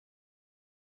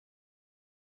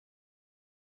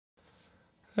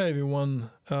Hey everyone,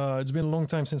 it's been a long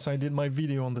time since I did my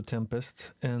video on the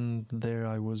Tempest, and there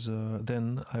I was,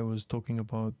 then I was talking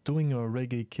about doing a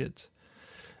reggae kit,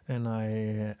 and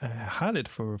I had it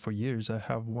for years. I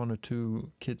have one or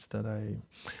two kits that I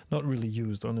not really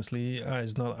used, honestly.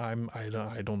 It's not, I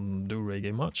don't do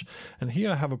reggae much, and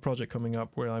here I have a project coming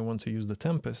up where I want to use the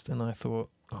Tempest, and I thought,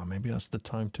 oh, maybe that's the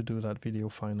time to do that video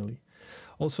finally.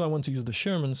 Also, I want to use the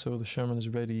Sherman, so the Sherman is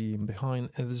ready behind.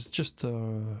 And it's just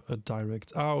a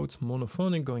direct out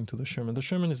monophonic going to the Sherman. The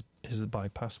Sherman is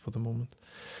bypassed for the moment.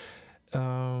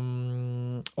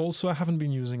 Also, I haven't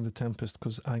been using the Tempest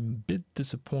because I'm a bit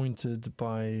disappointed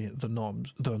by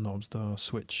the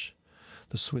switch.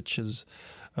 The switches,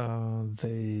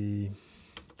 they're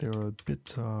a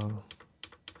bit.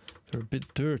 They're a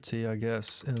bit dirty, I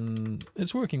guess, and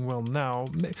it's working well now.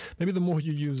 Maybe the more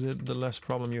you use it, the less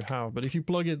problem you have. But if you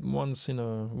plug it once in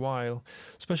a while,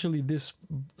 especially this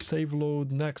save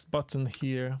load next button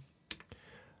here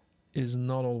is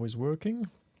not always working.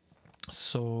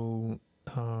 So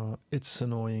it's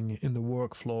annoying in the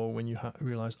workflow when you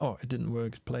realize, oh, it didn't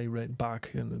work, play right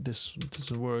back, and this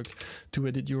doesn't work. To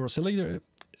edit your oscillator,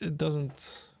 it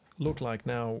doesn't look like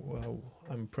now.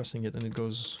 I'm pressing it and it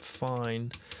goes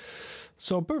fine.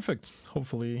 So perfect.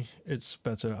 Hopefully it's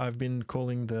better. I've been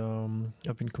calling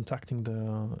I've been contacting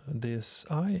the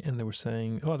DSI, and they were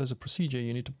saying, oh, there's a procedure.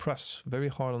 You need to press very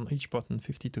hard on each button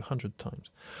 50 to 100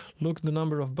 times. Look, the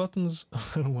number of buttons.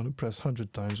 I don't want to press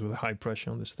 100 times with high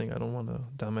pressure on this thing. I don't want to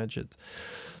damage it.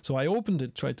 So I opened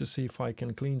it, tried to see if I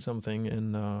can clean something,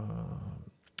 and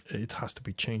it has to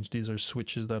be changed. These are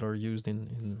switches that are used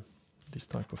in these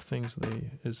type of things.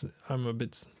 I'm a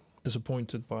bit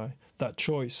disappointed by that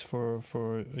choice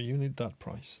for a unit that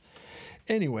price.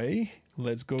 Anyway,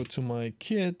 let's go to my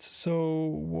kit.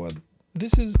 So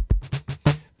this is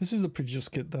the previous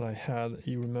kit that I had.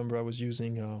 You remember I was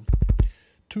using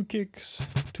 2 kicks,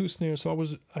 2 snares. So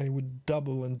I would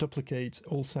double and duplicate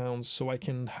all sounds so I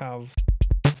can have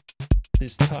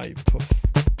this type of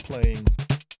playing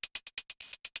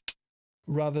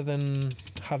rather than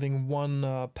having one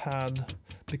pad,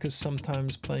 because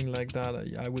sometimes playing like that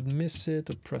I would miss it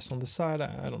or press on the side.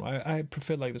 I don't know. I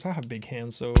prefer like this. I have big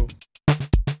hands, so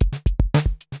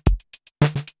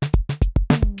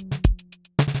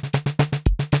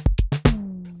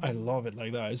I love it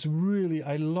like that. It's really,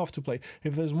 I love to play.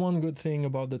 If there's one good thing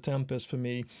about the Tempest for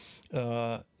me,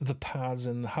 the pads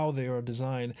and how they are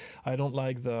designed. I don't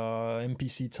like the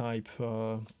MPC type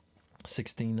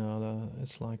 16,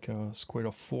 it's like a square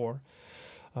of 4.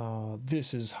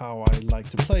 This is how I like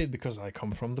to play it because I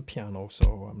come from the piano,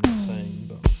 so I'm not saying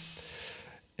that.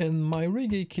 And my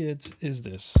reggae kit is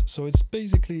this. So it's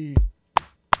basically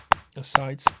a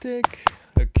side stick,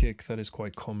 a kick that is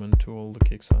quite common to all the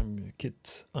kits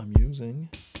I'm using.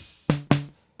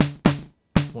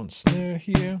 One snare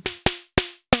here.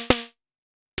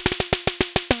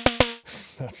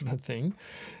 That's the thing.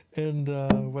 And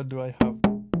what do I have?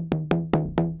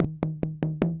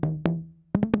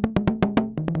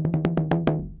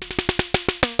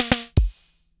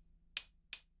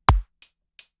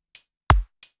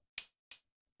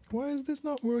 Why is this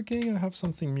not working? I have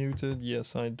something muted.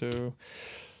 Yes, I do.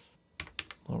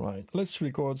 All right, let's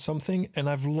record something, and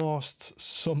I've lost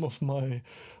some of my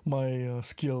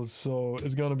skills, so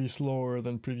it's gonna be slower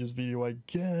than previous video, I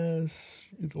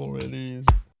guess. It already is.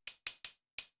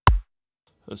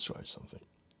 Let's try something.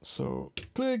 So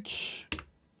click.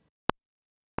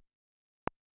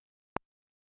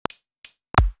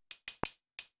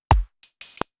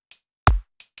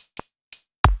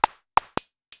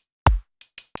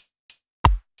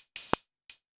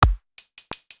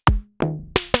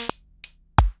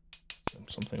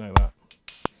 Something like that.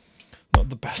 Not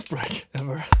the best break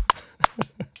ever.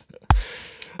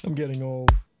 I'm getting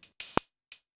old.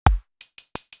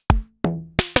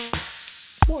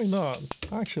 Why not?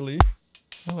 Actually,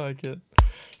 I like it.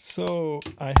 So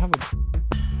I have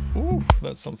a... Ooh,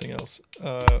 that's something else.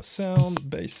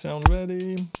 Bass sound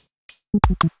ready.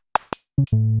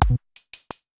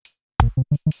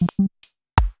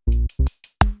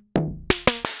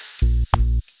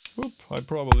 Oop, I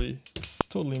probably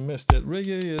totally missed it.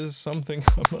 Reggae is something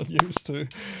I'm not used to,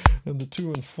 and the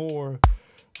 2 and 4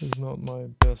 is not my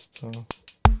best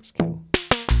skill.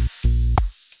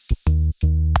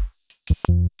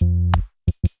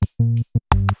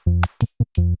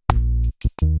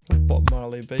 Bob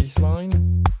Marley bass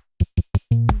line.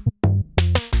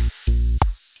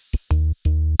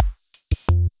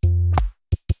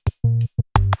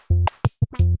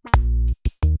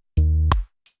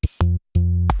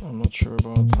 I'm not sure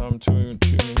about how I'm tuning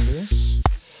this.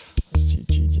 Let's see,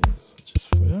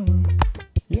 just forever.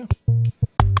 Yeah.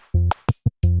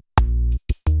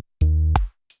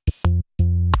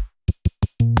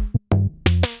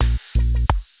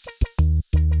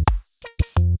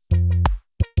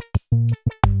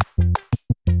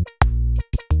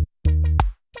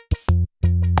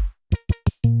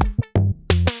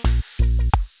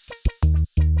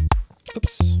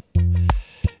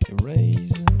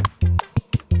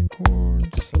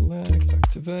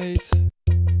 activate.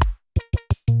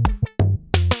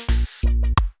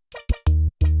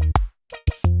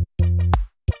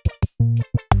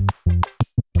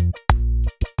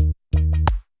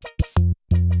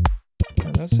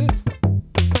 And that's it.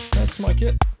 That's my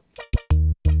kit.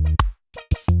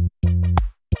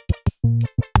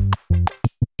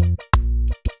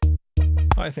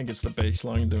 I think it's the bass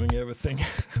line doing everything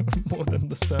more than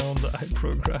the sound that I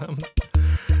programmed.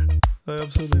 I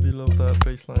absolutely love that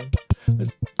bass line.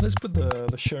 Let's put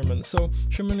the Sherman. So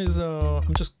Sherman is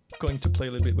I'm just going to play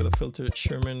a little bit with a filter.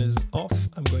 Sherman is off.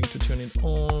 I'm going to turn it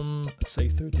on, say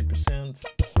 30%.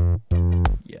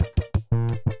 Yeah.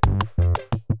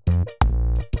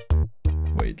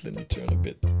 Wait, let me turn a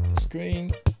bit the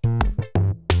screen.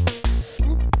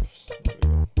 Oops, there we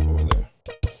go. Over there.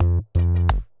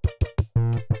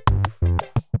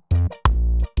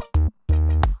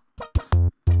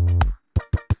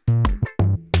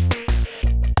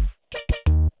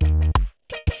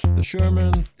 The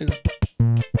Sherman is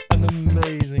an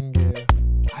amazing gear.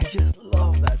 I just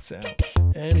love that sound.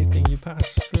 Anything you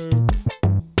pass through,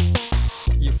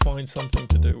 you find something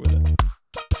to do with it.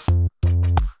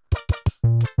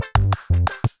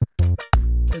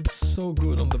 It's so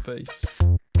good on the bass.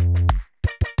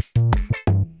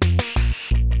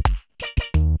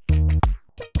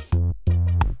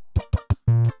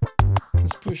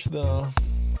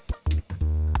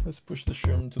 Let's push the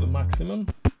Sherman to the maximum.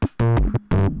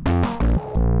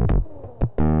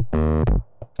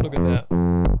 Look at that.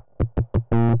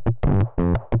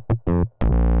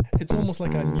 It's almost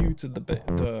like I muted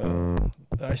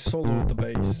I soloed the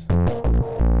bass.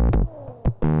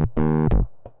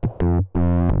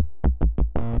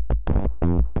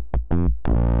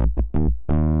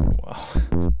 Wow.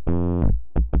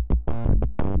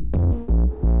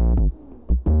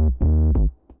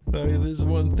 There's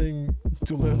one thing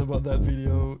to learn about that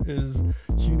video is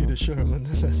you need a Sherman.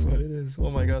 That's what it is. Oh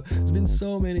my god, it's been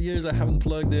so many years I haven't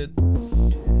plugged it,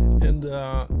 and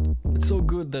it's so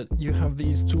good that you have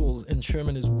these tools, and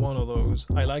Sherman is one of those.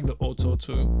 I like the auto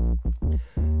too.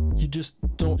 You just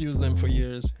don't use them for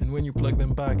years, and when you plug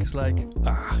them back, it's like,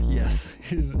 ah yes,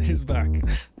 he's back.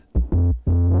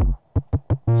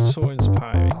 So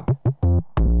inspiring.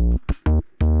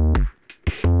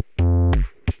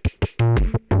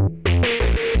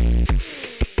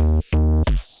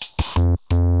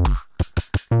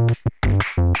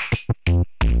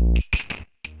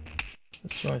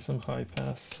 Let's try some high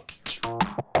pass.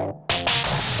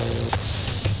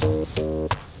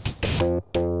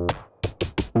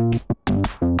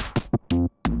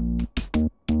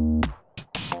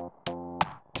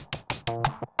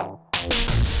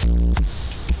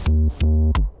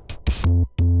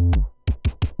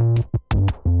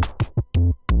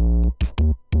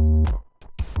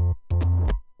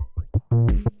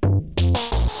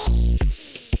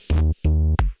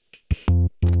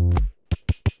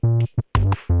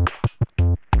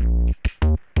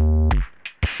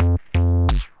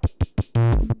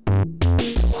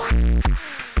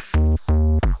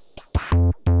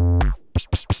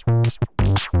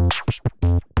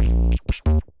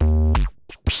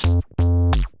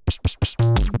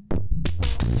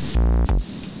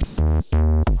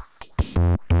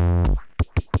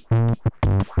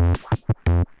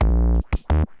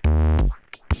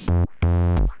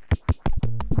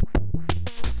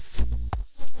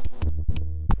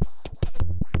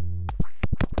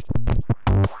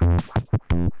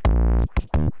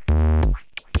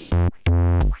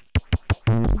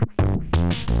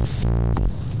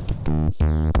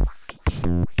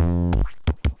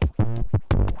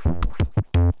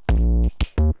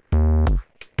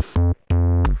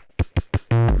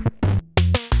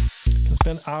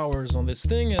 Hours on this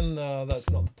thing, and that's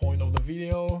not the point of the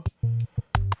video.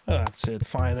 That's it,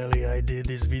 finally I did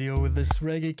this video with this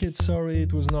reggae kit. Sorry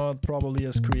it was not probably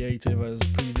as creative as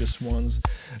previous ones,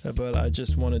 but I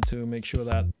just wanted to make sure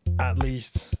that at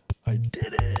least I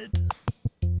did it.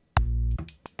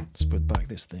 Let's put back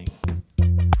this thing.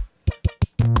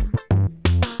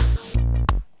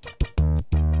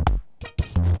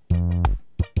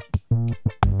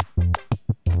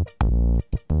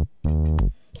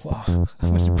 Wow,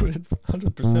 when you put it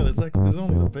 100%, it's like there's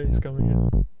only the bass coming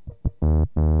in.